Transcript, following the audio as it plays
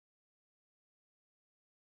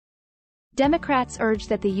Democrats urge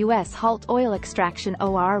that the U.S. halt oil extraction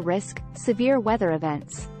or risk severe weather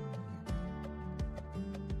events.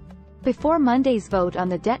 Before Monday's vote on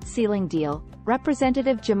the debt ceiling deal,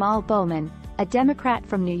 Representative Jamal Bowman, a Democrat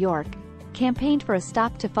from New York, campaigned for a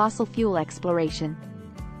stop to fossil fuel exploration.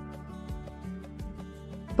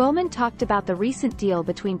 Bowman talked about the recent deal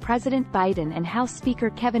between President Biden and House Speaker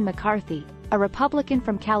Kevin McCarthy, a Republican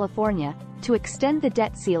from California, to extend the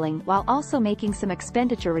debt ceiling while also making some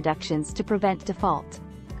expenditure reductions to prevent default.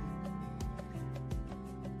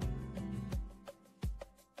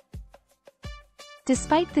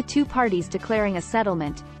 Despite the two parties declaring a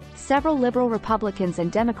settlement, several liberal Republicans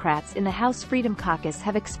and Democrats in the House Freedom Caucus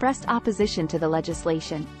have expressed opposition to the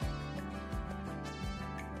legislation.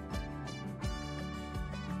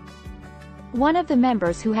 One of the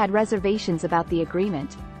members who had reservations about the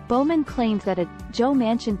agreement, Bowman claimed that a Joe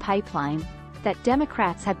Manchin pipeline, that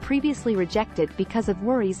Democrats had previously rejected because of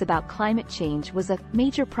worries about climate change, was a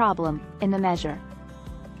major problem in the measure.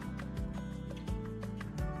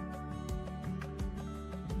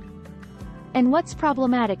 And what's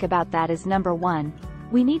problematic about that is, number one,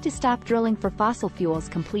 we need to stop drilling for fossil fuels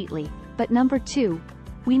completely, but number two,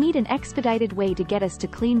 we need an expedited way to get us to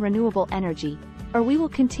clean renewable energy, or we will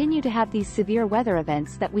continue to have these severe weather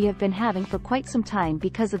events that we have been having for quite some time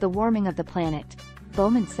because of the warming of the planet,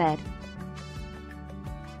 Bowman said.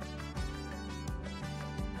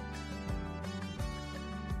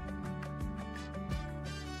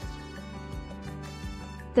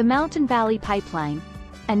 The Mountain Valley Pipeline,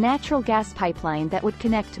 a natural gas pipeline that would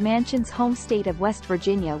connect Manchin's home state of West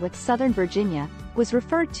Virginia with Southern Virginia, was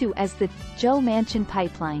referred to as the Joe Manchin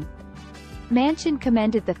pipeline. Manchin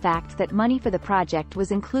commended the fact that money for the project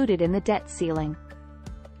was included in the debt ceiling.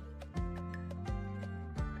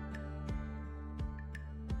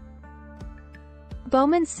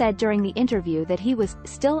 Bowman said during the interview that he was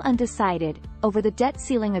still undecided over the debt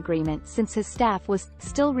ceiling agreement since his staff was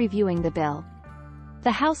still reviewing the bill.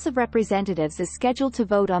 The House of Representatives is scheduled to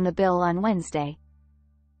vote on the bill on Wednesday.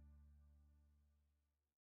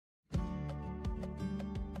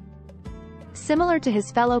 Similar to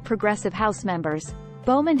his fellow progressive House members,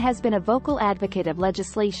 Bowman has been a vocal advocate of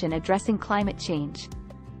legislation addressing climate change.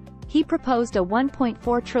 He proposed a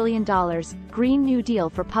 $1.4 trillion Green New Deal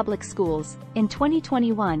for public schools in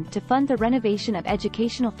 2021 to fund the renovation of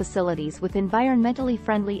educational facilities with environmentally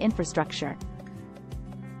friendly infrastructure.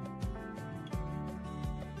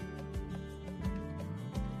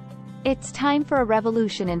 It's time for a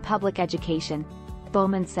revolution in public education,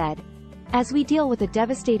 Bowman said. As we deal with a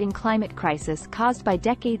devastating climate crisis caused by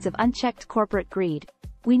decades of unchecked corporate greed,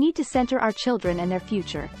 we need to center our children and their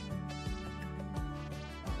future.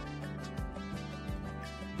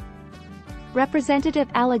 Representative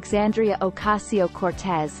Alexandria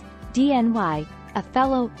Ocasio-Cortez, DNY, a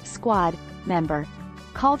fellow Squad member,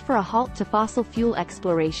 called for a halt to fossil fuel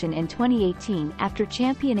exploration in 2018 after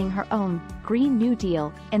championing her own Green New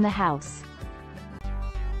Deal in the House.